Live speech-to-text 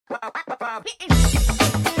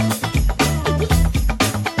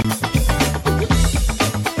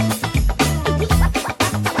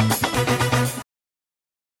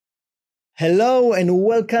Hello and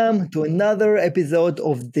welcome to another episode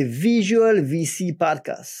of the Visual VC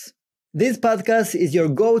Podcast. This podcast is your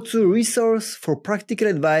go-to resource for practical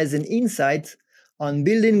advice and insights on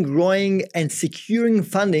building, growing, and securing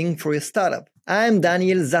funding for your startup. I'm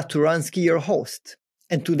Daniel Zaturansky, your host,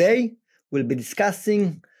 and today we'll be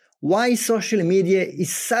discussing why social media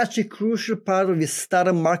is such a crucial part of your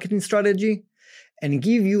startup marketing strategy and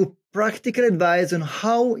give you practical advice on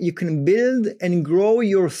how you can build and grow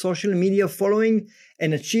your social media following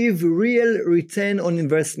and achieve real return on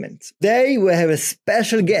investment. Today, we have a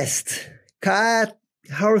special guest, Kat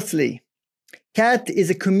Horsley. Kat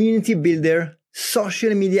is a community builder,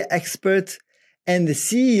 social media expert, and the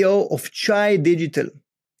CEO of Chai Digital.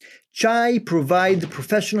 Chai provides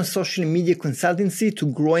professional social media consultancy to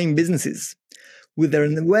growing businesses. With their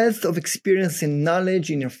wealth of experience and knowledge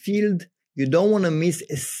in your field, you don't want to miss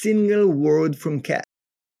a single word from Kat.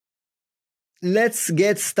 Let's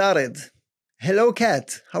get started. Hello,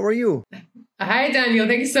 Kat. How are you? Hi, Daniel.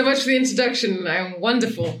 Thank you so much for the introduction. I'm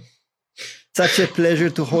wonderful. Such a pleasure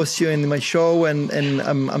to host you in my show, and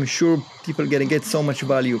I'm sure people are going to get so much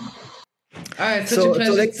value. It's such a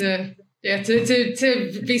pleasure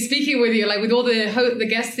to be speaking with you, like with all the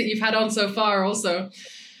guests that you've had on so far. Also,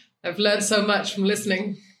 I've learned so much from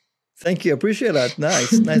listening. Thank you. I appreciate that.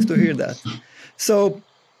 Nice to hear that. So,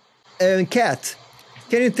 Kat,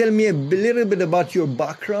 can you tell me a little bit about your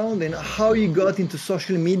background and how you got into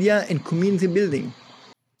social media and community building?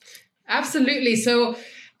 Absolutely. So,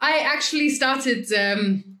 I actually started.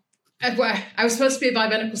 I was supposed to be a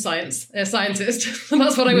biomedical scientist.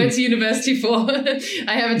 That's what I went to university for.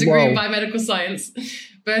 I have a degree in biomedical science,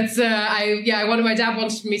 but my dad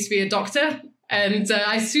wanted me to be a doctor. And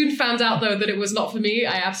I soon found out, though, that it was not for me.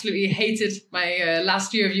 I absolutely hated my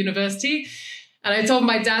last year of university. And I told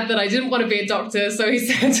my dad that I didn't want to be a doctor. So he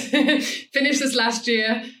said, finish this last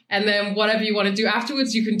year, and then whatever you want to do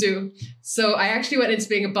afterwards, you can do. So I actually went into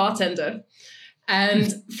being a bartender.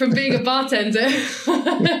 And from being a bartender,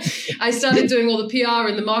 I started doing all the PR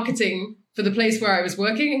and the marketing for the place where I was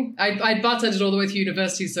working. I'd bartended all the way through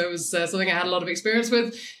university, so it was something I had a lot of experience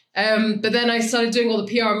with. But then I started doing all the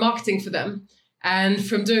PR and marketing for them. And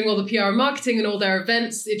from doing all the PR and marketing and all their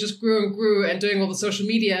events, it just grew and grew, and doing all the social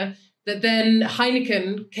media, that then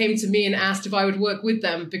Heineken came to me and asked if I would work with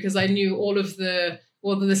them, because I knew all of the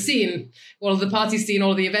scene, all of the party scene,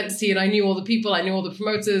 all of the event scene. I knew all the people, I knew all the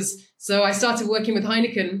promoters. So I started working with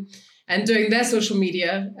Heineken and doing their social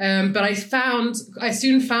media. But I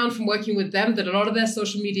soon found from working with them that a lot of their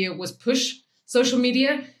social media was push social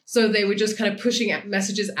media. So they were just kind of pushing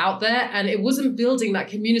messages out there, and it wasn't building that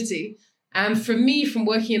community. And for me, from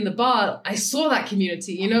working in the bar, I saw that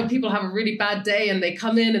community. You know, people have a really bad day and they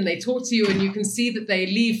come in and they talk to you, and you can see that they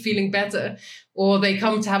leave feeling better. Or they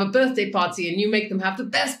come to have a birthday party and you make them have the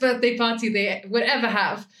best birthday party they would ever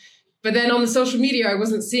have. But then on the social media, I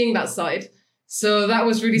wasn't seeing that side. So that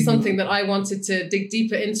was really something that I wanted to dig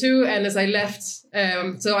deeper into. And as I left,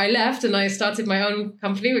 I left and I started my own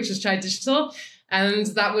company, which is Chai Digital. And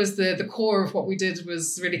that was the core of what we did,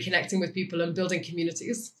 was really connecting with people and building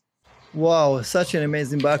communities. Wow, such an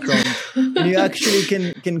amazing background. And you actually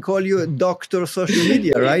can call you Dr. Social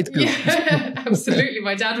Media, right? Yeah, absolutely.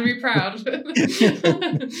 My dad would be proud.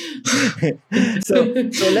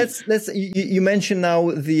 So let's you mentioned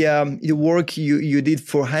now the work you did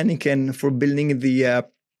for Heineken for building the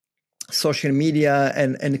social media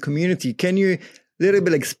and the community. Can you a little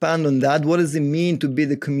bit expand on that? What does it mean to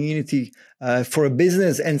build a community for a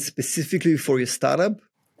business and specifically for your startup?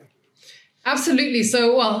 Absolutely.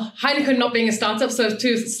 So, Heineken not being a startup, so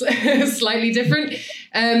two slightly different.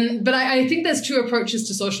 But I think there's two approaches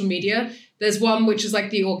to social media. There's one which is like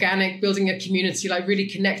the organic, building a community, like really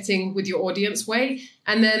connecting with your audience way.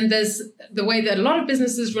 And then there's the way that a lot of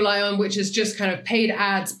businesses rely on, which is just kind of paid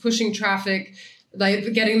ads, pushing traffic,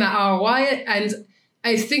 like getting that ROI. And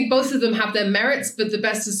I think both of them have their merits, but the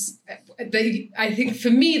best is, I think for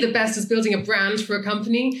me, the best is building a brand for a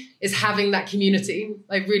company is having that community,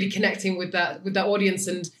 like really connecting with that audience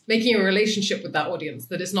and making a relationship with that audience,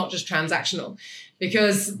 that it's not just transactional.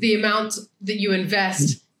 Because the amount that you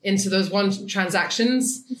invest into those one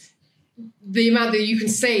transactions, the amount that you can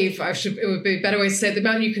save, it would be a better way to say it, the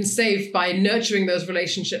amount you can save by nurturing those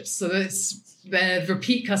relationships so that they're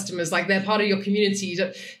repeat customers, like they're part of your community,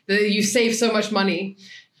 that you save so much money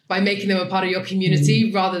by making them a part of your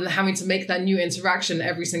community rather than having to make that new interaction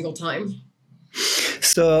every single time.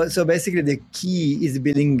 So basically the key is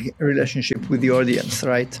building a relationship with the audience,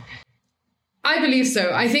 right? I believe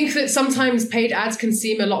so. I think that sometimes paid ads can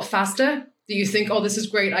seem a lot faster. That you think, oh, this is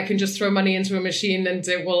great. I can just throw money into a machine and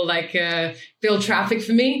it will build traffic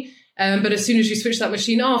for me. But as soon as you switch that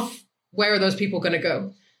machine off, where are those people going to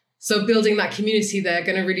go? So building that community, they're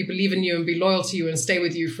going to really believe in you and be loyal to you and stay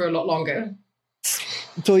with you for a lot longer.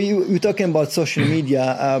 So you're talking about social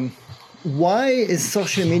media. Why is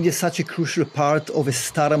social media such a crucial part of a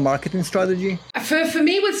startup marketing strategy? For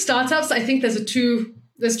me, with startups, I think there's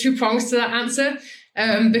two prongs to that answer.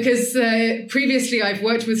 Because previously I've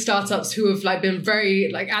worked with startups who have been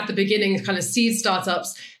very at the beginning, kind of seed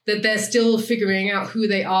startups, that they're still figuring out who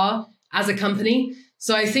they are as a company.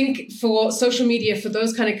 So I think for social media, for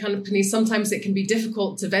those kind of companies, sometimes it can be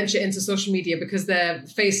difficult to venture into social media because they're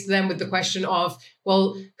faced then with the question of,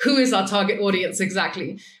 well, who is our target audience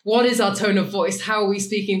exactly? What is our tone of voice? How are we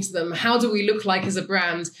speaking to them? How do we look like as a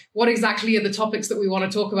brand? What exactly are the topics that we want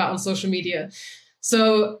to talk about on social media?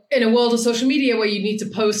 So in a world of social media where you need to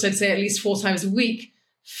post, I'd say at least 4 times a week,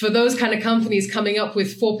 for those kind of companies coming up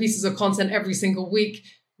with 4 pieces of content every single week,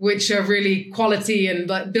 which are really quality and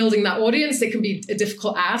building that audience, it can be a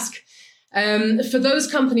difficult ask. For those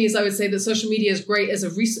companies, I would say that social media is great as a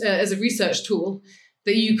research tool,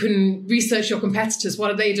 that you can research your competitors. What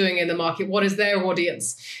are they doing in the market? What is their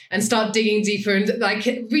audience? And start digging deeper and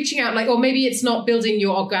reaching out, or maybe it's not building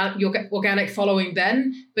your organic following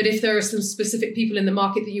then, but if there are some specific people in the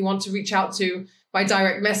market that you want to reach out to by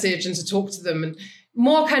direct message and to talk to them, and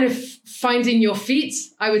more kind of finding your feet,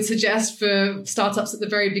 I would suggest for startups at the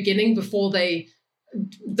very beginning before they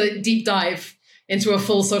deep dive into a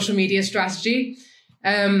full social media strategy.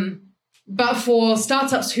 But for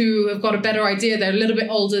startups who have got a better idea, they're a little bit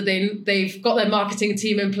older, they've got their marketing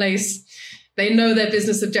team in place, they know their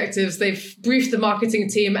business objectives, they've briefed the marketing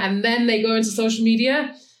team, and then they go into social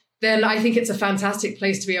media, then I think it's a fantastic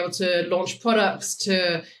place to be able to launch products,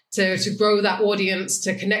 to grow that audience,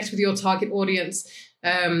 to connect with your target audience,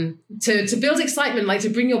 to build excitement, to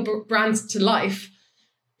bring your brand to life,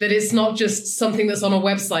 that it's not just something that's on a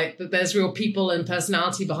website, that there's real people and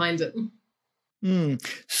personality behind it.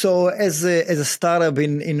 So as a startup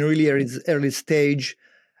in really early stage,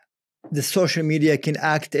 the social media can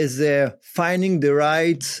act as finding the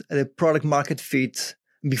right product market fit.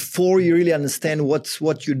 Before you really understand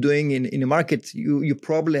what you're doing in the market, you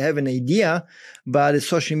probably have an idea, but the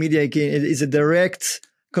social media is a direct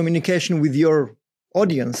communication with your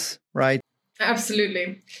audience, right?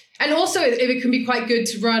 Absolutely. And also it can be quite good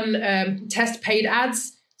to run test paid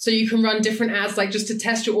ads. So you can run different ads, just to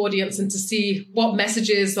test your audience and to see what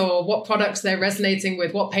messages or what products they're resonating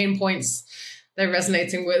with, what pain points they're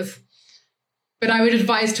resonating with. But I would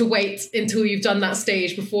advise to wait until you've done that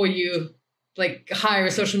stage before you hire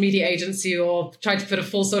a social media agency or try to put a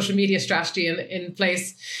full social media strategy in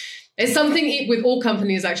place. It's something with all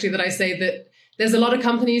companies, actually, that I say that there's a lot of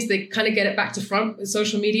companies, they kind of get it back to front with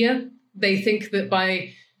social media. They think that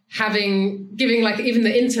by giving even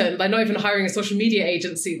the intern, they're not even hiring a social media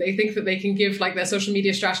agency. They think that they can give their social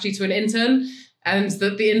media strategy to an intern and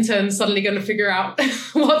that the intern's suddenly going to figure out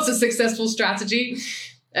what's a successful strategy.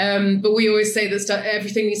 But we always say that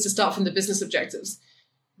everything needs to start from the business objectives.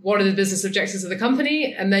 What are the business objectives of the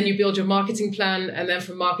company? And then you build your marketing plan. And then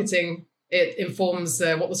from marketing, it informs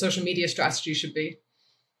what the social media strategy should be.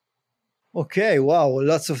 Okay, wow,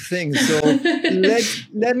 lots of things. So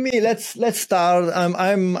let's start.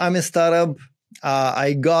 I'm a startup.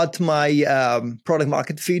 I got my product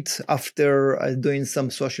market fit after doing some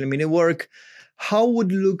social media work. How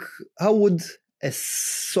would a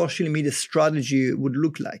social media strategy would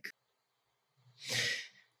look like?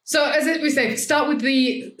 So as we say, start with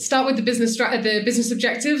the business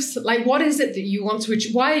objectives. What is it that you want to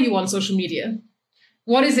achieve? Why are you on social media?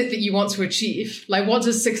 What is it that you want to achieve? What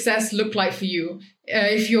does success look like for you?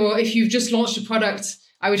 If you've just launched a product,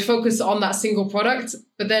 I would focus on that single product,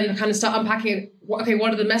 but then kind of start unpacking, okay,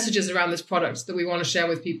 what are the messages around this product that we want to share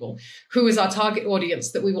with people? Who is our target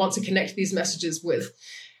audience that we want to connect these messages with?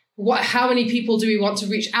 How many people do we want to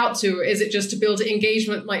reach out to? Is it just to build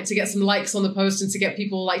engagement, to get some likes on the post and to get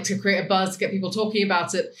people to create a buzz, to get people talking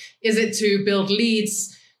about it? Is it to build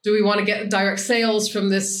leads? Do we want to get direct sales from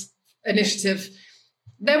this initiative?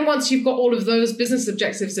 Then once you've got all of those business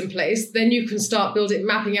objectives in place, then you can start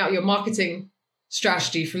mapping out your marketing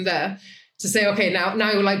strategy from there to say, okay, now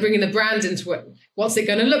we're bringing the brand into it. What's it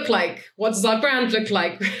going to look like? What does our brand look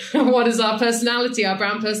like? What is our personality, our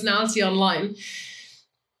brand personality online?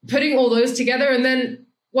 Putting all those together. And then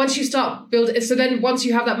once you start building, once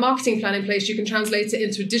you have that marketing plan in place, you can translate it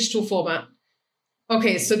into a digital format.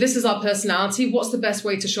 Okay, so this is our personality. What's the best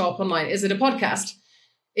way to show up online? Is it a podcast?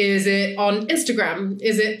 Is it on Instagram?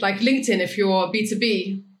 Is it LinkedIn if you're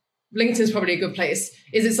B2B? LinkedIn's probably a good place.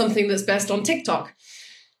 Is it something that's best on TikTok?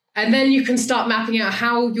 And then you can start mapping out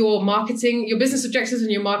how your marketing, your business objectives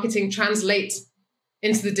and your marketing translate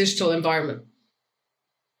into the digital environment.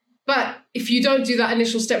 But if you don't do that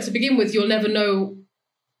initial step to begin with, you'll never know,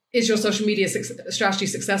 is your social media strategy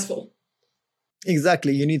successful?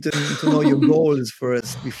 Exactly. You need to know your goals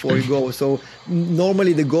first before you go. So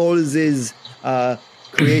normally the goals is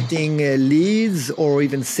creating leads or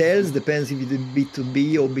even sales, depends if it's a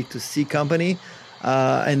B2B or B2C company.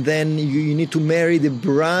 And then you need to marry the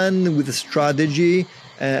brand with the strategy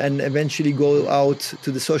and eventually go out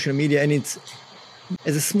to the social media. And it's,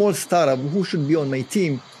 as a small startup, who should be on my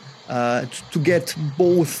team to get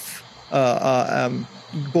both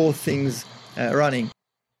things running?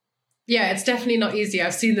 Yeah, it's definitely not easy.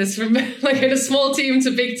 I've seen this from like in a small team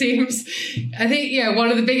to big teams. I think, one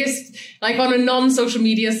of the biggest, like on a non-social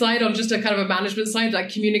media side, on just a kind of a management side,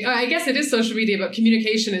 like I guess it is social media, but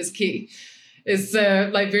communication is key. Is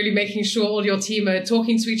like really making sure all your team are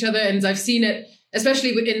talking to each other. And I've seen it,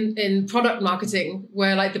 especially in product marketing,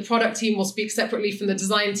 where like the product team will speak separately from the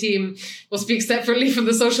design team, will speak separately from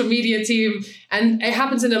the social media team. And it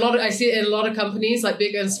happens I see it in a lot of companies, like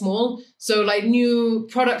big and small. So like new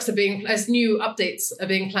updates are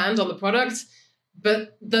being planned on the product,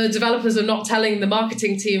 but the developers are not telling the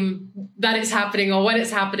marketing team that it's happening or when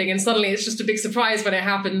it's happening. And suddenly it's just a big surprise when it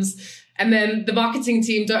happens. And then the marketing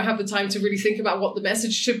team don't have the time to really think about what the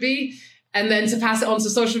message should be. And then to pass it on to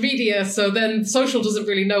social media. So then social doesn't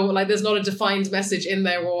really know, like there's not a defined message in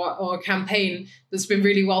there or a campaign that's been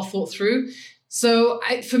really well thought through. So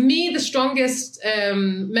for me, the strongest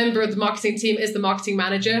member of the marketing team is the marketing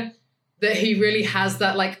manager, that he really has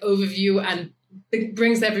that like overview and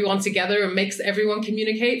brings everyone together and makes everyone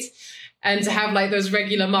communicate. And to have like those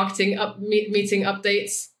regular marketing meeting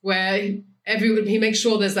updates where he makes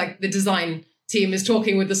sure there's like the design team is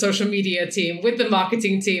talking with the social media team, with the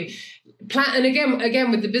marketing team. And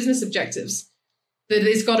again, with the business objectives, that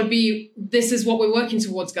it's got to be, this is what we're working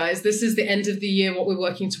towards, guys. This is the end of the year, what we're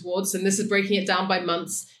working towards. And this is breaking it down by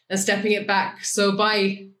months and stepping it back. So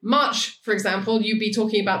by March, for example, you'd be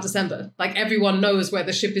talking about December. Like everyone knows where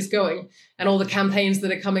the ship is going and all the campaigns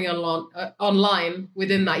that are coming online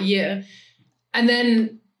within that year. And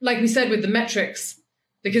then, like we said, with the metrics,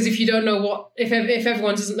 because if you don't know if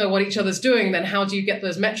everyone doesn't know what each other's doing, then how do you get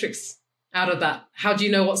those metrics out of that? How do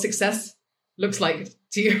you know what success looks like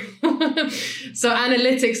to you? So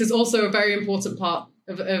analytics is also a very important part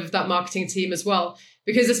of that marketing team as well,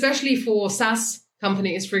 because especially for SaaS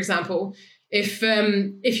companies, for example, if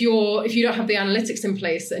you don't have the analytics in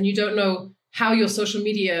place and you don't know how your social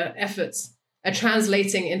media efforts are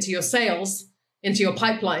translating into your sales, into your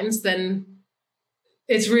pipelines, then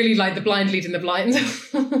it's really like the blind leading the blind.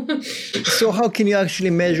 So how can you actually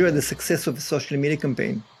measure the success of a social media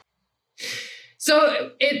campaign?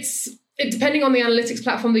 So it's depending on the analytics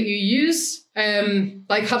platform that you use.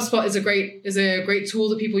 Like HubSpot is a great tool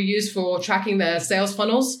that people use for tracking their sales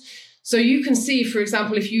funnels. So you can see, for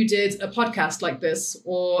example, if you did a podcast like this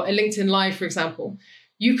or a LinkedIn Live, for example,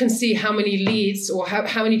 you can see how many leads or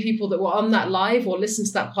how many people that were on that live or listened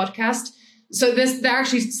to that podcast. So they're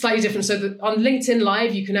actually slightly different. So on LinkedIn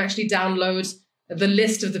Live, you can actually download the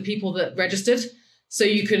list of the people that registered. So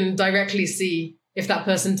you can directly see if that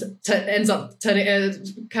person ends up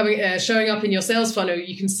showing up in your sales funnel,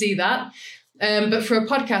 you can see that. But for a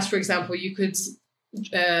podcast, for example, you could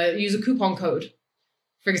use a coupon code,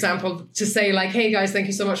 for example, to say like, hey guys, thank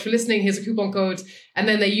you so much for listening. Here's a coupon code. And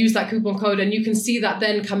then they use that coupon code and you can see that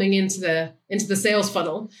then coming into the sales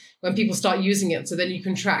funnel when people start using it. So then you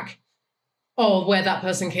can track where that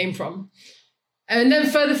person came from. And then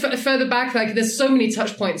further back, like there's so many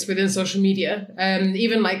touch points within social media,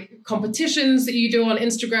 even like competitions that you do on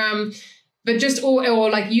Instagram, but just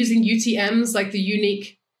or like using UTMs, like the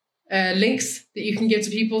unique links that you can give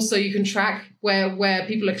to people so you can track where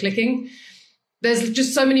people are clicking. There's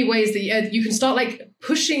just so many ways that you can start like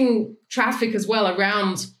pushing traffic as well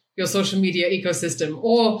around your social media ecosystem,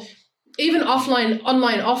 or even online,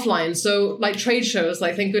 offline. So like trade shows,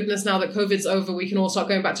 like thank goodness now that COVID's over, we can all start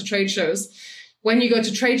going back to trade shows. When you go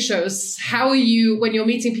to trade shows, when you're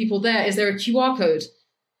meeting people there, is there a QR code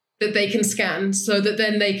that they can scan so that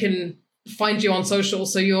then they can find you on social?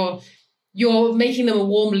 So you're making them a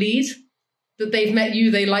warm lead, that they've met you,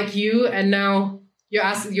 they like you, and now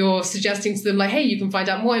you're suggesting to them like, hey, you can find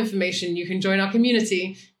out more information, you can join our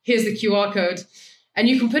community, here's the QR code. And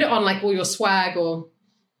you can put it on like all your swag or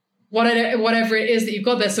whatever it is that you've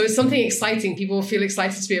got there. So it's something exciting. People will feel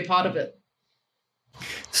excited to be a part of it.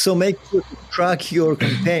 So make sure to track your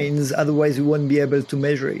campaigns, otherwise you won't be able to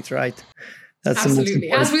measure it, right? That's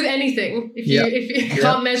absolutely. As with anything, if you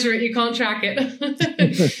can't measure it, you can't track it.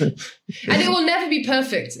 And it will never be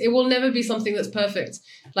perfect. It will never be something that's perfect.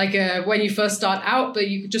 Like when you first start out, but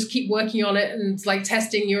you just keep working on it and like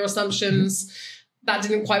testing your assumptions. That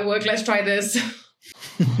didn't quite work. Let's try this.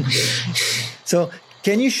 So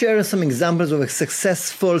can you share some examples of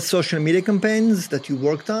successful social media campaigns that you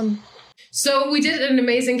worked on? So we did an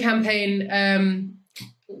amazing campaign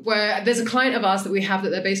where there's a client of ours that we have that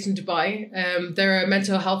they're based in Dubai. They're a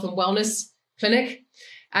mental health and wellness clinic.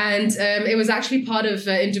 And it was actually part of,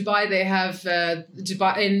 in Dubai, they have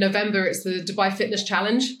Dubai in November, it's the Dubai Fitness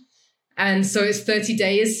Challenge. And so it's 30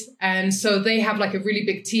 days. And so they have like a really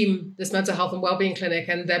big team, this mental health and wellbeing clinic,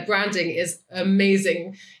 and their branding is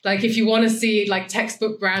amazing. Like if you want to see like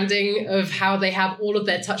textbook branding of how they have all of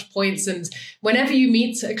their touch points. And whenever you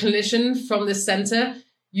meet a clinician from this center,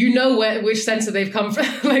 you know which center they've come from,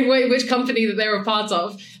 like which company that they're a part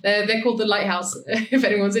of. They're called The Lighthouse, if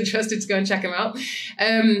anyone's interested to go and check them out.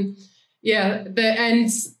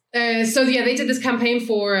 So they did this campaign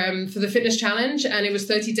for the fitness challenge, and it was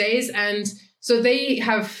 30 days. And so they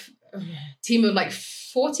have a team of like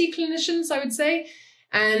 40 clinicians, I would say.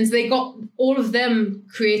 And they got all of them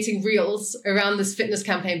creating reels around this fitness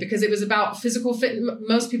campaign because it was about physical fitness.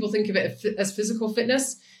 Most people think of it as physical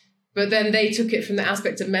fitness, but then they took it from the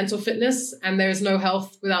aspect of mental fitness, and there is no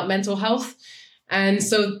health without mental health. And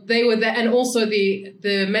so they were there, and also the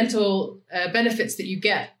mental benefits that you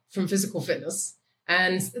get from physical fitness.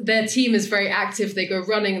 And their team is very active. They go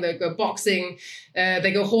running, they go boxing,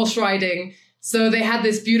 they go horse riding. So they had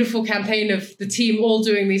this beautiful campaign of the team all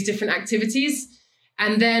doing these different activities.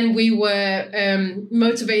 And then we were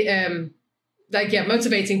motivating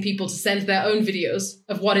people to send their own videos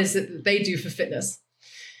of what is it that they do for fitness.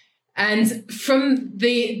 And from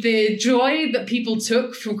the joy that people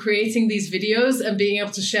took from creating these videos and being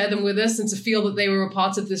able to share them with us and to feel that they were a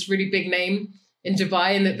part of this really big name in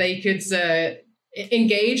Dubai and that they could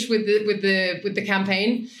engage with the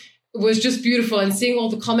campaign was just beautiful. And seeing all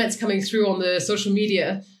the comments coming through on the social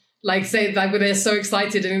media, like say that they're so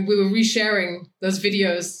excited, and we were resharing those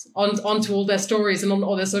videos onto all their stories and on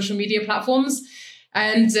all their social media platforms.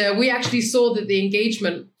 And we actually saw that the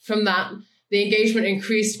engagement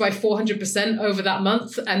increased by 400% over that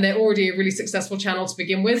month. And they're already a really successful channel to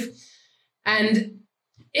begin with. And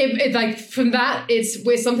from that,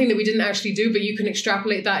 it's something that we didn't actually do, but you can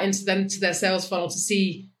extrapolate that into their sales funnel to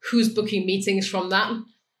see who's booking meetings from that.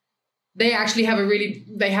 They actually have a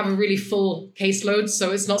really full caseload.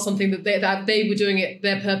 So it's not something that they were doing it.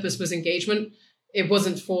 Their purpose was engagement. It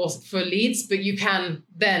wasn't for leads, but you can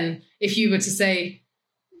then, if you were to say,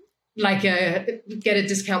 like, get a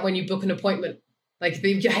discount when you book an appointment. Like,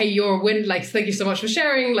 hey, you're a win. Like, thank you so much for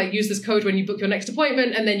sharing. Like, use this code when you book your next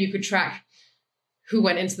appointment. And then you could track who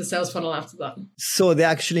went into the sales funnel after that. So they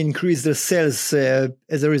actually increased their sales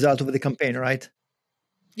as a result of the campaign, right?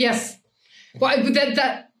 Yes. Well,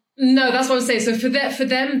 no, that's what I'm saying. So for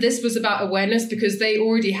them, this was about awareness because they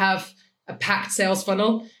already have a packed sales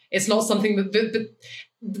funnel. It's not something that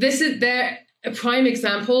this is a prime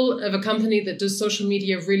example of a company that does social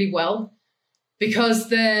media really well because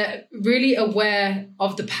they're really aware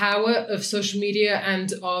of the power of social media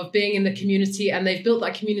and of being in the community. And they've built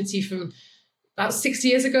that community from about 6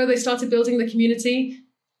 years ago. They started building the community.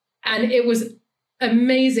 And it was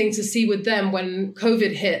amazing to see with them when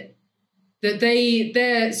COVID hit that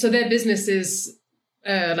their business is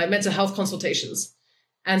like mental health consultations.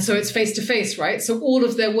 And so it's face-to-face, right? So all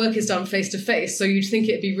of their work is done face-to-face. So you'd think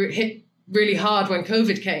it'd be hit really hard when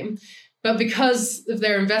COVID came. But because of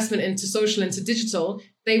their investment into social, into digital,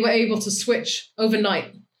 they were able to switch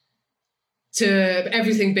overnight to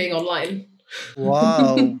everything being online.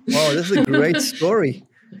 Wow, that's a great story.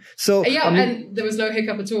 So and there was no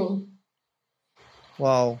hiccup at all.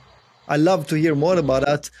 Wow, I love to hear more about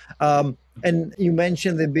that. And you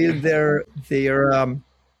mentioned they build their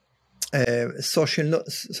social.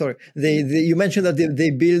 Sorry, you mentioned that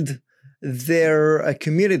they build their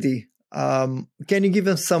community. Can you give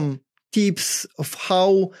us some tips of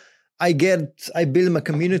how I build my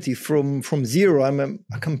community from zero? I'm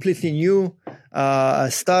a completely new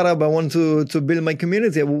startup. I want to build my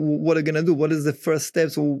community. What are you gonna do? What is the first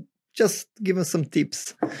steps? So just give us some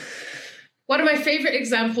tips. One of my favorite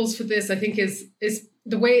examples for this, I think, is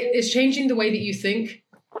the way it's changing the way that you think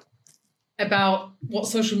about what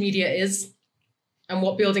social media is and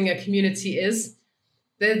what building a community is.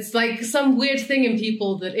 There's like some weird thing in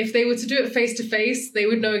people that if they were to do it face to face, they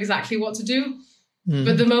would know exactly what to do. Mm-hmm.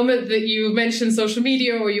 But the moment that you mention social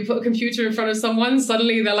media or you put a computer in front of someone,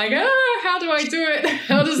 suddenly they're like, how do I do it?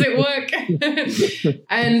 How does it work?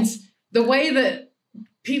 And the way that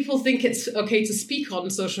people think it's okay to speak on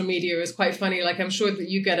social media is quite funny. Like, I'm sure that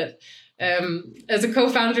you get it. As a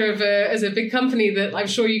co-founder of a big company, that I'm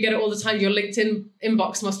sure you get it all the time. Your LinkedIn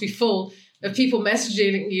inbox must be full of people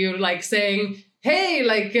messaging you, like saying, hey,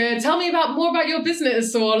 like, tell me more about your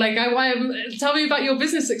business, or like, tell me about your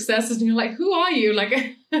business successes. And you're like, who are you? Like,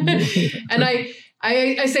 and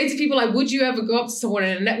I say to people, like, would you ever go up to someone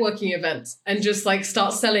in a networking event and just like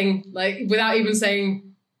start selling, like, without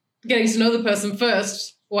even getting to know the person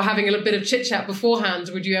first, or having a little bit of chit chat beforehand?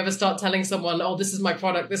 Would you ever start telling someone, oh, this is my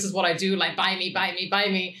product, this is what I do, like, buy me, buy me, buy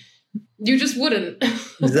me? You just wouldn't.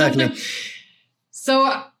 Exactly. So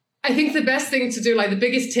I think the best thing to do, like the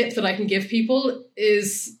biggest tip that I can give people,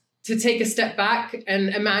 is to take a step back and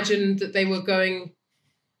imagine that they were going,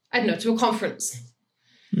 I don't know, to a conference.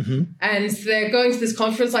 Mm-hmm. And they're going to this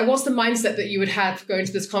conference. Like, what's the mindset that you would have going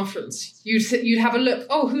to this conference? You'd have a look,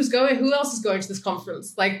 oh, who else is going to this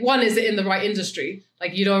conference? Like, one, is it in the right industry?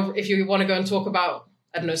 Like, if you want to go and talk about,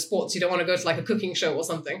 I don't know, sports, you don't want to go to like a cooking show or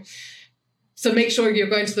something. So make sure you're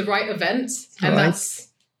going to the right event. And that's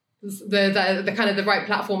the kind of the right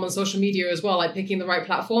platform on social media as well, like picking the right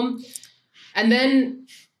platform. And then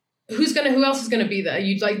who else is going to be there?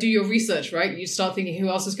 You'd like do your research, right? You start thinking who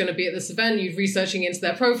else is going to be at this event. You're researching into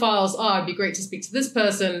their profiles. Oh, it'd be great to speak to this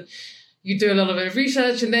person. You do a little bit of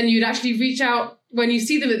research, and then you'd actually reach out when you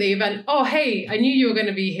see them at the event. Oh, hey, I knew you were going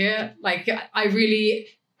to be here. Like,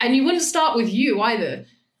 and you wouldn't start with you either.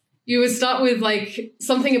 You would start with like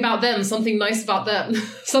something about them, something nice about them,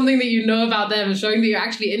 something that you know about them, showing that you're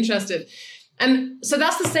actually interested. And so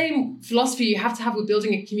that's the same philosophy you have to have with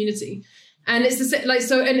building a community. And it's the same, like,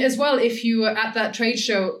 so, and as well, if you were at that trade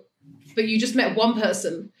show, but you just met one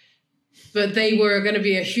person, but they were going to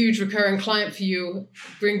be a huge recurring client for you,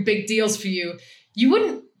 bring big deals for you, you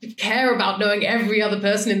wouldn't care about knowing every other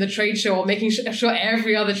person in the trade show or making sure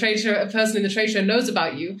every other person in the trade show knows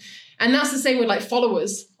about you. And that's the same with like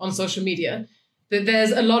followers on social media. That there's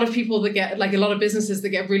a lot of people that get, like a lot of businesses that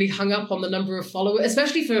get really hung up on the number of followers,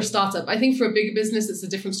 especially for a startup. I think for a bigger business, it's a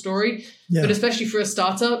different story, but especially for a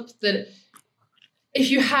startup, that if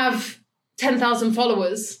you have 10,000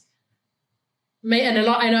 followers,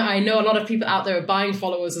 I know a lot of people out there are buying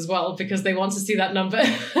followers as well because they want to see that number.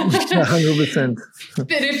 100%.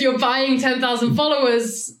 But if you're buying 10,000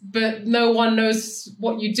 followers, but no one knows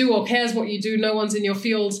what you do or cares what you do, no one's in your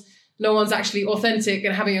field, no one's actually authentic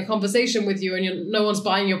and having a conversation with you, and no one's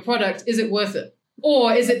buying your product, is it worth it?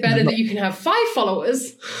 Or is it better that you can have 5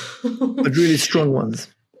 followers? But really strong ones.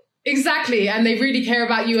 Exactly. And they really care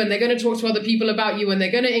about you, and they're going to talk to other people about you, and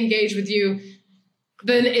they're going to engage with you.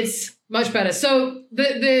 Then it's much better. So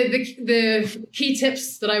the key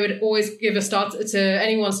tips that I would always give to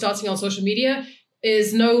anyone starting on social media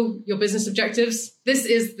is know your business objectives. This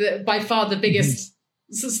is by far the biggest.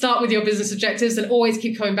 So start with your business objectives and always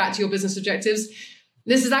keep coming back to your business objectives.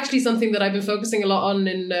 This is actually something that I've been focusing a lot on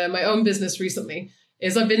in my own business recently.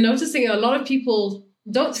 Is I've been noticing a lot of people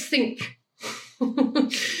don't think.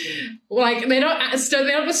 Like they don't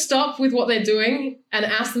just stop with what they're doing and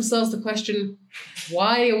ask themselves the question,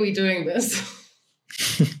 why are we doing this?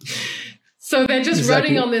 So they're just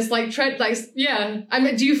running on this like tread, like, yeah. I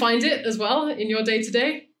mean, do you find it as well in your day to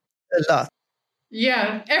day? A lot.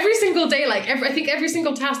 Yeah. Every single day, like I think every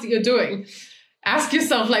single task that you're doing, ask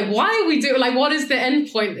yourself, like, why are we doing, like, what is the end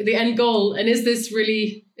point, the end goal? And is this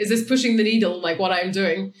pushing the needle, like what I'm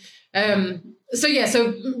doing?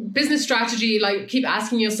 So business strategy, like keep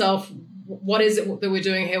asking yourself, what is it that we're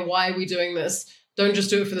doing here? Why are we doing this? Don't just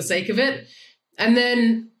do it for the sake of it. And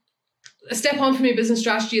then a step on from your business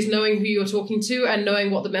strategy is knowing who you're talking to and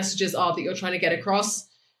knowing what the messages are that you're trying to get across.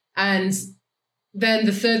 And then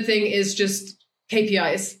the third thing is just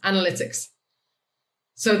KPIs, analytics,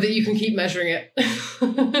 so that you can keep measuring it.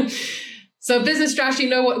 So business strategy,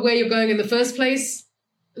 know where you're going in the first place.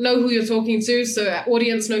 Know who you're talking to. So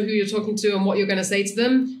audience, know who you're talking to and what you're going to say to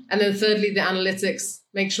them. And then thirdly, the analytics,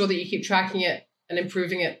 make sure that you keep tracking it and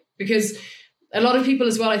improving it. Because a lot of people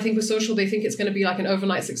as well, I think with social, they think it's going to be like an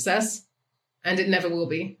overnight success, and it never will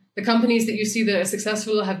be. The companies that you see that are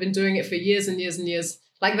successful have been doing it for years and years and years.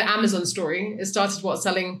 Like the Amazon story, it started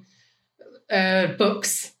selling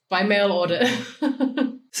books by mail order.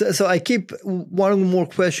 So I keep one more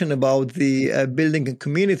question about the building a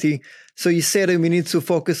community. So you said that we need to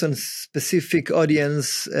focus on specific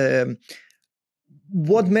audience.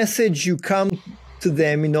 What message you come to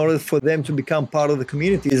them in order for them to become part of the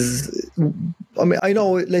community is, I mean, I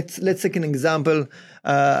know. Let's take an example.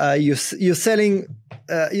 You're selling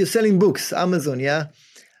books, Amazon, yeah.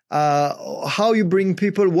 How you bring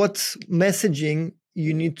people? What messaging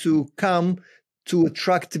you need to come to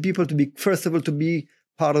attract the people to be, first of all, to be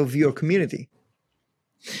part of your community?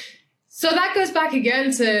 So that goes back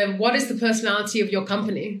again to what is the personality of your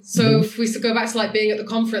company? So if we go back to like being at the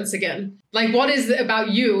conference again, like what is it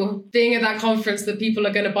about you being at that conference that people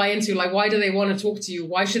are going to buy into? Like, why do they want to talk to you?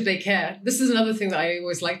 Why should they care? This is another thing that I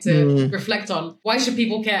always like to reflect on. Why should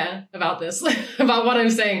people care about this, about what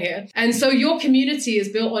I'm saying here? And so your community is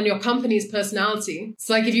built on your company's personality.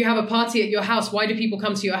 It's like if you have a party at your house, why do people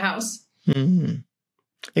come to your house?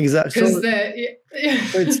 Exactly. So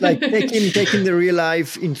it's like taking the real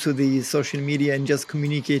life into the social media and just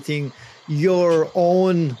communicating your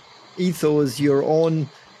own ethos, your own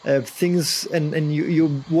things, and you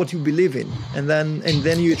what you believe in, and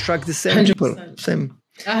then you attract the same 100%. people. Same.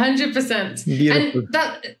 100%. Beautiful.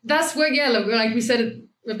 And that's where, like we said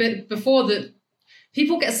a bit before, that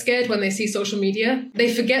people get scared when they see social media.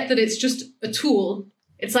 They forget that it's just a tool.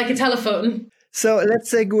 It's like a telephone. So let's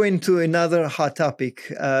segue into another hot topic.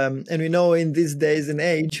 And we know in these days and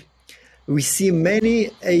age, we see many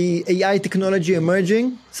AI technology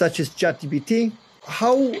emerging, such as ChatGPT.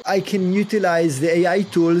 How I can utilize the AI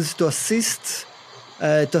tools to assist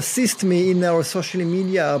me in our social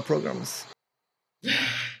media programs?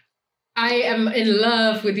 I am in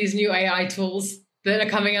love with these new AI tools that are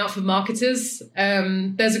coming out for marketers.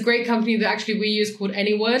 There's a great company that actually we use called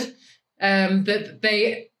AnyWord, that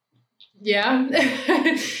they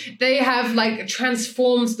have like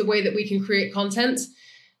transformed the way that we can create content,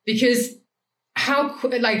 because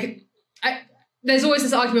there's always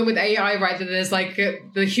this argument with AI, right? That there's like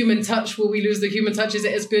the human touch. Will we lose the human touch? Is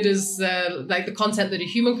it as good as like the content that a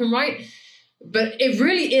human can write? But it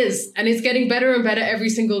really is. And it's getting better and better every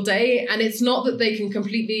single day. And it's not that they can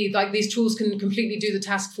completely, like these tools can completely do the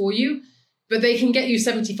task for you, but they can get you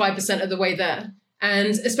 75% of the way there. And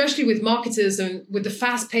especially with marketers and with the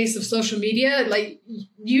fast pace of social media, like,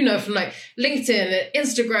 you know, from like LinkedIn and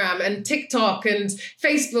Instagram and TikTok and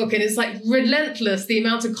Facebook, and it's like relentless, the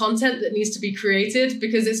amount of content that needs to be created,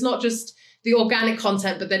 because it's not just the organic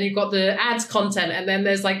content, but then you've got the ads content, and then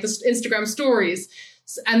there's like the Instagram stories,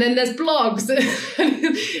 and then there's blogs.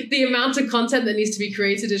 The amount of content that needs to be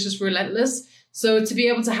created is just relentless. So to be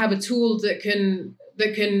able to have a tool that can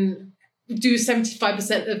do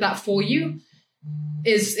 75% of that for you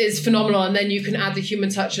is phenomenal. And then you can add the human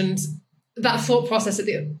touch and that thought process at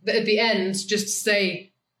the end, just to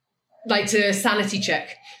say, like, to sanity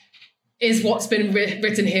check, is what's been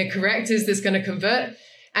written here correct? Is this going to convert?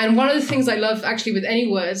 And one of the things I love actually with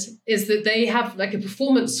AnyWord is that they have like a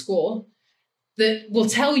performance score that will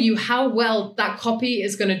tell you how well that copy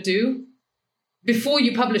is going to do before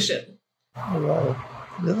you publish it. Oh, wow.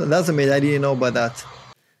 That's amazing. I didn't know about that.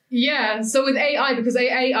 Yeah. So with AI, because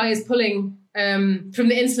AI is pulling from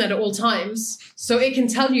the internet at all times, so it can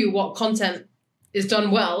tell you what content is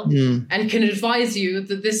done well and can advise you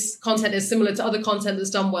that this content is similar to other content that's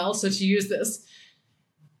done well, so to use this.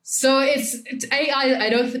 So it's AI, I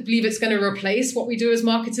don't believe it's going to replace what we do as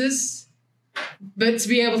marketers, but to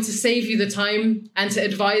be able to save you the time and to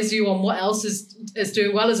advise you on what else is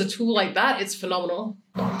doing well as a tool like that, it's phenomenal.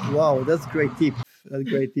 Wow, that's a great tip. That's a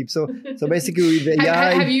great tip. So basically with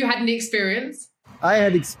AI... Have you had any experience? I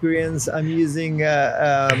had experience. I'm using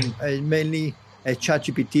mainly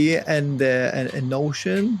ChatGPT and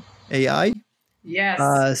Notion AI.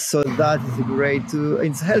 Yes. So that is great too.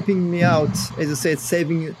 It's helping me out. As I said,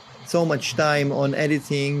 saving so much time on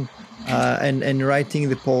editing and writing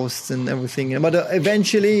the posts and everything. But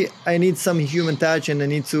eventually I need some human touch, and I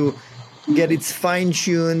need to get it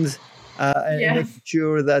fine-tuned and make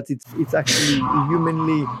sure that it's actually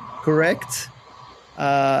humanly correct.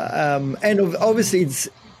 And obviously it's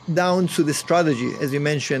down to the strategy. As you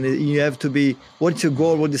mentioned, you have to be, what's your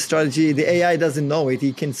goal, what's the strategy? The AI doesn't know it.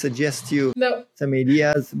 It can suggest you some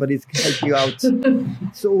ideas, but it can help you out.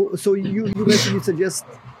 So you basically suggest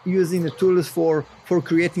using the tools for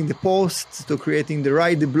creating the posts, to creating the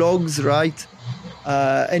blogs, right?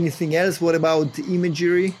 Anything else? What about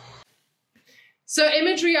imagery? So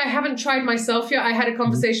imagery, I haven't tried myself yet. I had a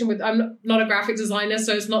conversation with, I'm not a graphic designer,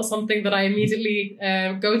 so it's not something that I immediately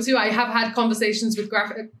go to. I have had conversations with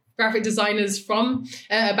graphic designers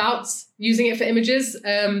about using it for images.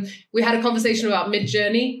 We had a conversation about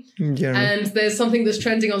Midjourney, and there's something that's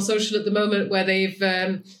trending on social at the moment where they've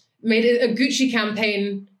made a Gucci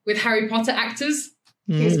campaign with Harry Potter actors.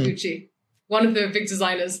 I think it's Gucci, one of the big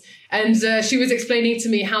designers. And she was explaining to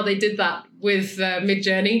me how they did that with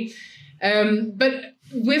Midjourney. But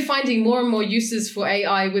we're finding more and more uses for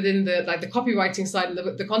AI within the copywriting side and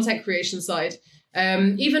the content creation side,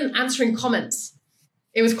 even answering comments.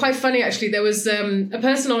 it was quite funny, actually. There was a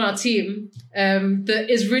person on our team that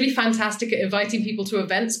is really fantastic at inviting people to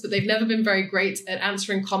events, but they've never been very great at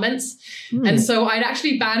answering comments. And so I'd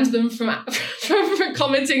actually banned them from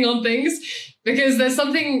commenting on things, because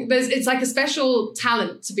it's like a special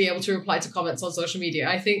talent to be able to reply to comments on social media.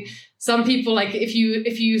 I think some people, like if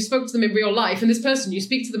you spoke to them in real life, and this person, you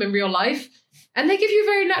speak to them in real life, and they give you a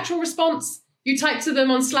very natural response. You type to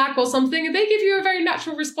them on Slack or something, and they give you a very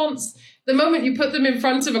natural response. The moment you put them in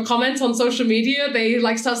front of a comment on social media, they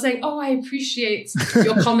like start saying, "Oh, I appreciate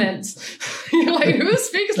your comment." You're like, who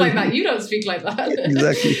speaks like that? You don't speak like that.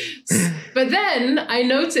 Exactly. But then I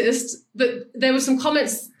noticed that there were some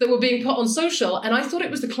comments that were being put on social, and I thought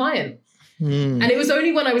it was the client. And it was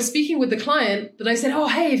only when I was speaking with the client that I said, "Oh,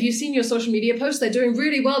 hey, have you seen your social media posts? They're doing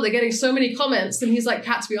really well. They're getting so many comments." And he's like,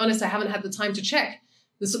 "Kat, to be honest, I haven't had the time to check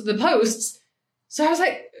the posts." So I was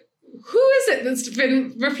like, who is it that's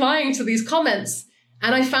been replying to these comments?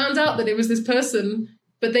 And I found out that it was this person,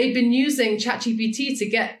 but they'd been using ChatGPT to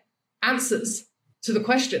get answers to the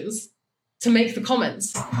questions to make the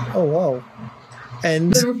comments. Oh, wow.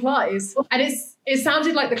 And the replies. And it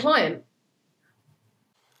sounded like the client.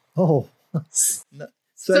 Oh.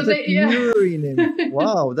 So they, mirroring him.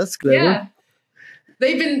 Wow, that's clever. Yeah.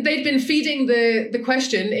 They'd been feeding the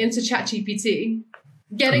question into ChatGPT,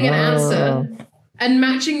 getting an answer, and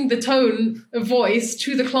matching the tone of voice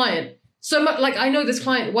to the client. So much, like, I know this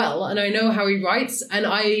client well, and I know how he writes, and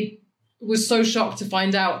I was so shocked to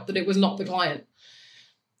find out that it was not the client.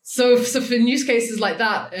 So for use cases like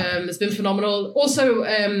that, it's been phenomenal. Also,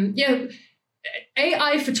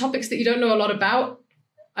 AI for topics that you don't know a lot about,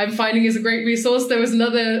 I'm finding is a great resource. There was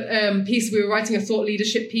another piece, we were writing a thought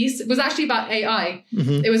leadership piece. It was actually about AI.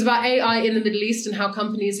 It was about AI in the Middle East and how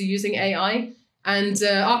companies are using AI. And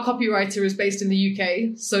our copywriter is based in the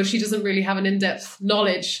UK, so she doesn't really have an in-depth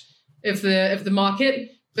knowledge of the market,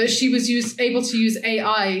 but she was able to use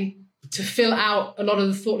AI to fill out a lot of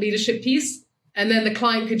the thought leadership piece, and then the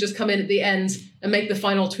client could just come in at the end and make the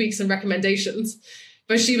final tweaks and recommendations.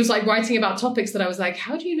 But she was like writing about topics that I was like,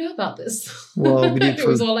 how do you know about this? Well, it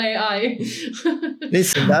was all AI.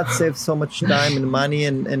 Listen, that saves so much time and money,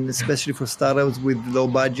 and especially for startups with low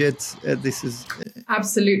budget. This is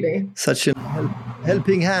absolutely such a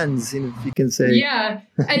helping hands, if you can say. Yeah.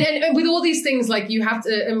 And with all these things, like you have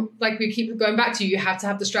to, like we keep going back to, you have to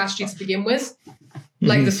have the strategy to begin with.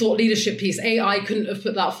 Like the thought leadership piece. AI couldn't have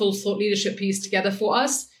put that full thought leadership piece together for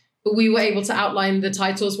us. But we were able to outline the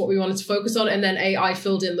titles, what we wanted to focus on, and then AI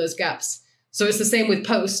filled in those gaps. So it's the same with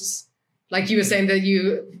posts. Like you were saying that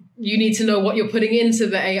you need to know what you're putting into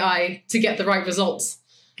the AI to get the right results.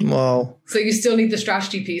 Wow. So you still need the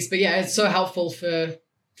strategy piece. But yeah, it's so helpful for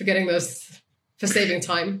getting those, for saving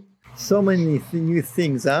time. So many new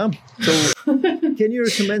things, huh? So can you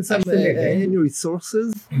recommend some any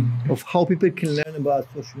resources of how people can learn about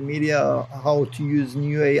social media, how to use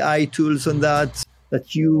new AI tools on that?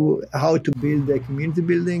 How to build a community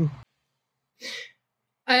building?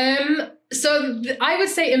 So I would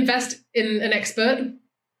say invest in an expert.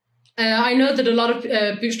 I know that a lot of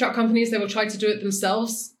bootstrap companies, they will try to do it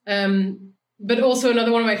themselves. But also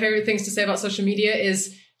another one of my favorite things to say about social media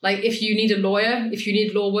is, like, if you need a lawyer, if you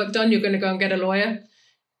need law work done, you're going to go and get a lawyer.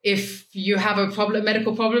 If you have a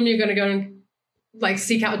medical problem, you're going to go and like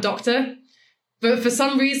seek out a doctor. But for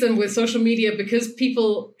some reason with social media, because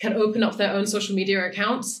people can open up their own social media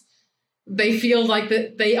accounts, they feel like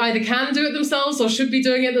that they either can do it themselves or should be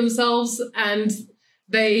doing it themselves. And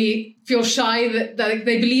they feel shy that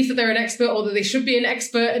they believe that they're an expert or that they should be an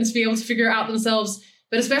expert and to be able to figure it out themselves.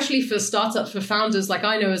 But especially for startups, for founders, like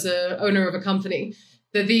I know as an owner of a company,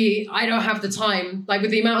 that I don't have the time, like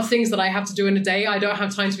with the amount of things that I have to do in a day, I don't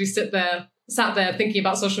have time to be sat there thinking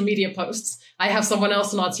about social media posts. I have someone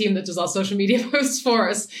else on our team that does our social media posts for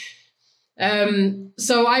us.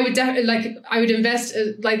 So I would definitely I would invest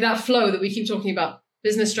like that flow that we keep talking about: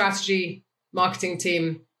 business strategy, marketing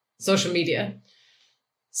team, social media.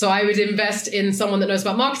 So I would invest in someone that knows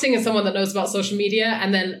about marketing and someone that knows about social media.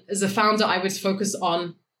 And then as a founder, I would focus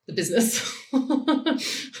on the business.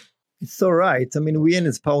 It's so right. I mean, we in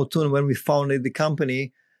Powtoon, when we founded the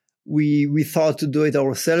company, we thought to do it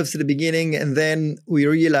ourselves at the beginning, and then we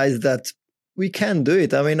realized that we can do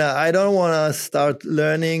it. I mean, I don't want to start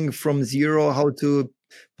learning from zero how to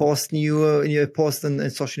post new posts on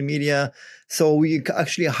social media. So we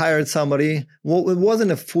actually hired somebody. Well, it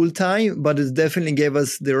wasn't a full-time, but it definitely gave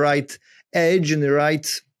us the right edge and the right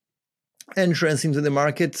entrance into the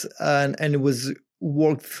market, and it was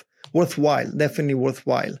worthwhile, definitely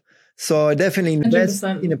worthwhile. So I definitely invest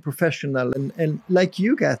 100%. In a professional, and like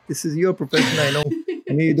you, Kat, this is your profession. I know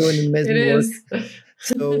you're doing amazing work.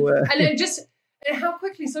 So and then just And how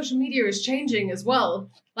quickly social media is changing as well.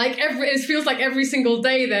 Like it feels like every single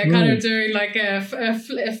day they're kind of doing like a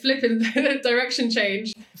flip in direction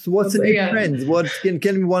change. So what's the new trend? What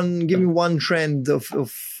give me one trend of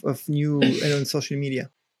new on social media?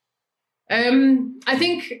 I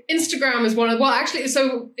think Instagram is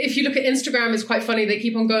so if you look at Instagram, it's quite funny. They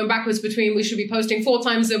keep on going backwards between we should be posting 4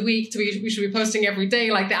 times a week to we should be posting every day.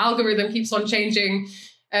 Like the algorithm keeps on changing.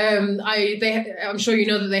 I'm sure you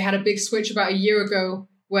know that they had a big switch about a year ago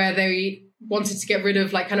where they wanted to get rid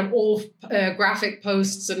of like kind of all graphic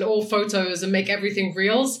posts and all photos and make everything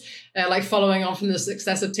reels, like following on from the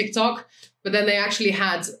success of TikTok. But then they actually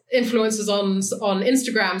had influencers on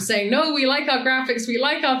Instagram saying, no, we like our graphics, we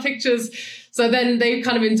like our pictures. So then they've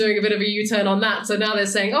kind of been doing a bit of a U-turn on that. So now they're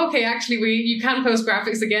saying, okay, actually, you can post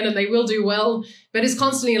graphics again and they will do well. But it's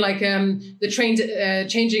constantly like the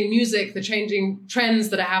changing music, the changing trends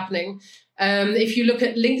that are happening. If you look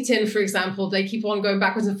at LinkedIn, for example, they keep on going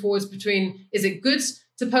backwards and forwards between, is it good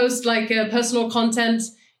to post like personal content?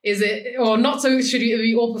 Is it, or not so, should it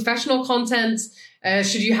be all professional content?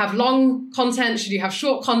 Should you have long content? Should you have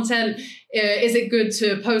short content? Is it good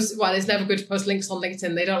to post? Well, it's never good to post links on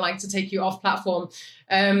LinkedIn. They don't like to take you off platform.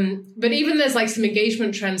 But even there's like some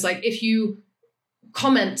engagement trends. Like if you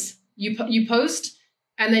comment, you post,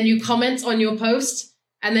 and then you comment on your post,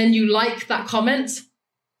 and then you like that comment,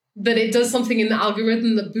 that it does something in the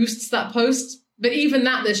algorithm that boosts that post. But even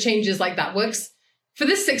that, there's changes like that works for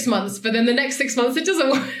this 6 months, but then the next 6 months, it doesn't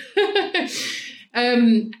work.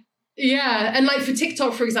 Yeah. And like for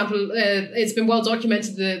TikTok, for example, it's been well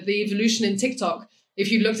documented, the evolution in TikTok. If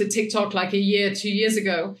you looked at TikTok like a year, 2 years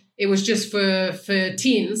ago, it was just for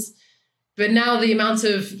teens. But now the amount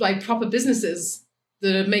of like proper businesses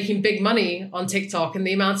that are making big money on TikTok and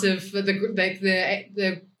the amount of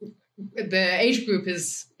the age group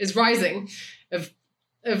is rising of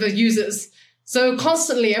the users. So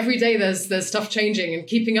constantly, every day, there's stuff changing, and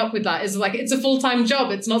keeping up with that is like, it's a full-time job.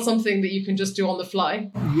 It's not something that you can just do on the fly.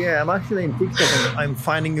 Yeah, I'm actually in TikTok, and I'm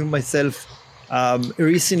finding myself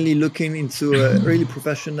recently looking into really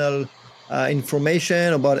professional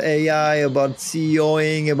information about AI, about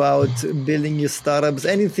CEOing, about building your startups.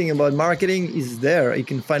 Anything about marketing is there. You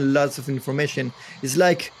can find lots of information. It's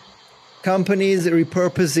like companies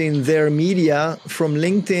repurposing their media from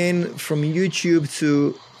LinkedIn, from YouTube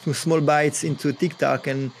to small bites into TikTok,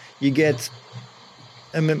 and you get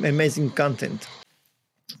amazing content.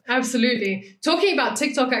 Absolutely. Talking about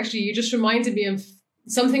TikTok, actually, you just reminded me of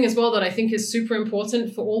something as well that I think is super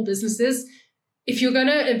important for all businesses. If you're going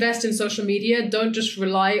to invest in social media, don't just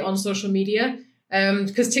rely on social media.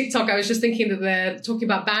 Because TikTok, I was just thinking that they're talking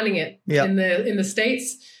about banning it in the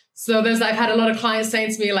States. So I've had a lot of clients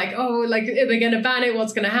saying to me like, oh, like they're going to ban it.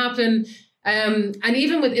 What's going to happen? And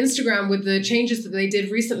even with Instagram, with the changes that they did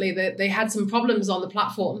recently, that they had some problems on the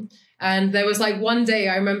platform. And there was like one day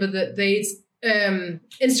I remember that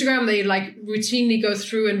Instagram, they like routinely go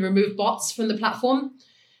through and remove bots from the platform.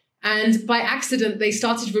 And by accident, they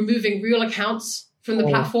started removing real accounts from the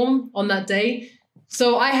platform on that day.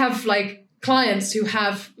 So I have like clients who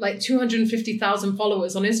have like 250,000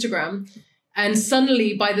 followers on Instagram. And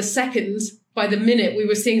suddenly by the minute, we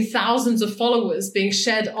were seeing thousands of followers being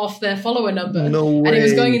shed off their follower number. No way. And it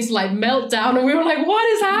was going into like meltdown. And we were like, what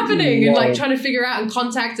is happening? Wow. And like trying to figure out and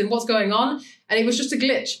contact and what's going on. And it was just a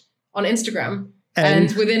glitch on Instagram.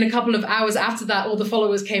 And within a couple of hours after that, all the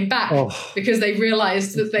followers came back because they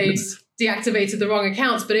realized that they'd deactivated the wrong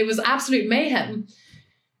accounts. But it was absolute mayhem.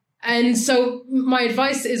 And so my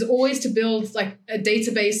advice is always to build like a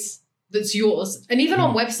database that's yours. And even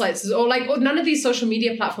on websites or none of these social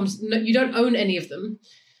media platforms, you don't own any of them.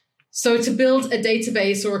 So to build a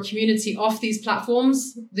database or a community off these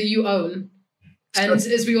platforms that you own. And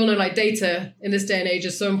as we all know, like data in this day and age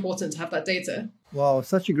is so important to have that data. Wow,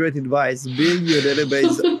 such a great advice. Build your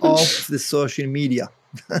database off the social media.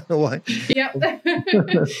 Why? Yeah.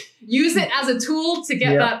 Use it as a tool to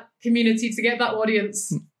get that community, to get that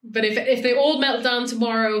audience. But if they all melt down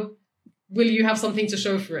tomorrow, will you have something to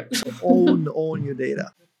show for it? own your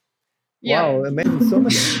data. Yeah. Wow, amazing.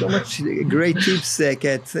 So much great tips,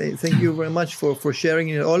 Kat. Thank you very much for sharing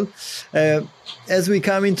it all. As we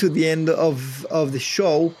come into the end of the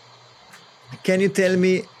show, can you tell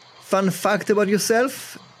me fun fact about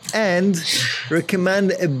yourself and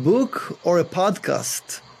recommend a book or a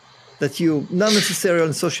podcast that you, not necessarily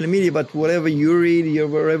on social media, but whatever you read,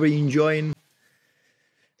 wherever you enjoy?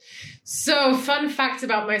 So fun fact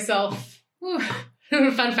about myself.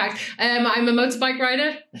 Fun fact. I'm a motorbike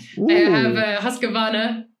rider. Ooh. I have a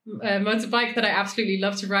Husqvarna motorbike that I absolutely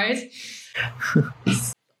love to ride.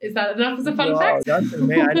 Is that enough as a fun fact? That's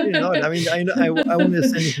amazing. I didn't know it. I mean, I want to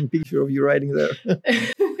send you some picture of you writing there.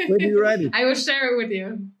 Where do you write it? I will share it with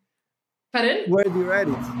you. Pardon? Where do you write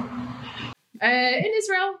it? In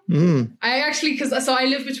Israel. I actually, so I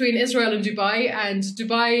live between Israel and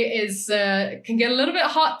Dubai is can get a little bit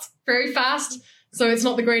hot very fast. So it's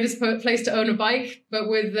not the greatest place to own a bike, but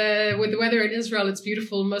with the weather in Israel, it's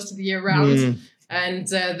beautiful most of the year round. And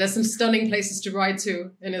there's some stunning places to ride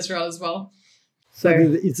to in Israel as well. So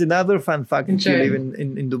it's another fun fact that you live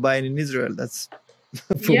in Dubai and in Israel. That's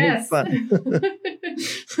for me fun.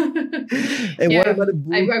 And what about a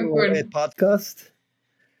book or a podcast?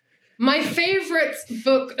 My favorite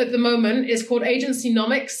book at the moment is called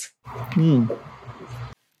Agencynomics.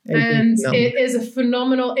 And it is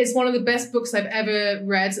it's one of the best books I've ever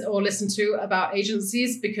read or listened to about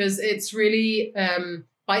agencies, because it's really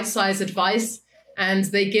bite-sized advice, and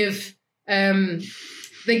they give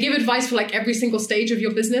advice for like every single stage of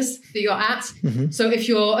your business that you're at. So if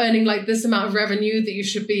you're earning like this amount of revenue, that you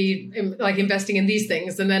should be like investing in these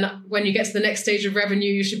things. And then when you get to the next stage of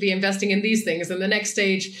revenue, you should be investing in these things. And the next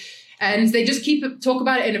stage, and they just talk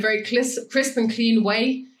about it in a very crisp and clean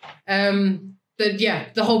way.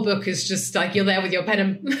 The whole book is just like you're there with your pen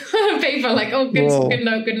and paper, like, oh, good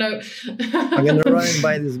note. I'm going to run and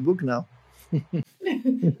buy this book now.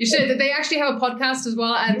 You should. They actually have a podcast as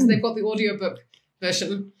well, and they've got the audiobook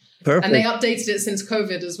version. Perfect. And they updated it since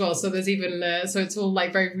COVID as well. So there's even, so it's all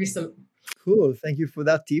like very recent. Cool. Thank you for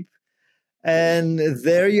that tip. And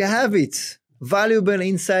there you have it. Valuable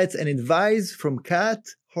insights and advice from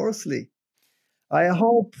Kat Horsley. I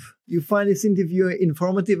hope you find this interview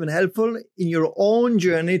informative and helpful in your own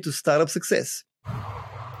journey to startup success.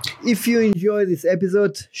 If you enjoyed this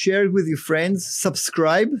episode, share it with your friends,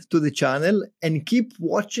 subscribe to the channel, and keep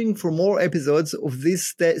watching for more episodes of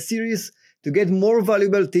this series to get more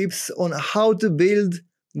valuable tips on how to build,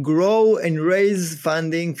 grow, and raise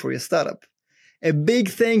funding for your startup. A big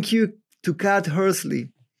thank you to Kat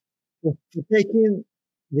Horsley for taking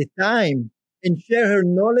the time and share her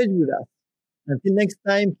knowledge with us. Until next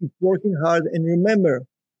time, keep working hard, and remember,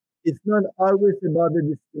 it's not always about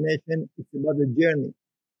the destination, it's about the journey.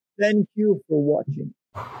 Thank you for watching.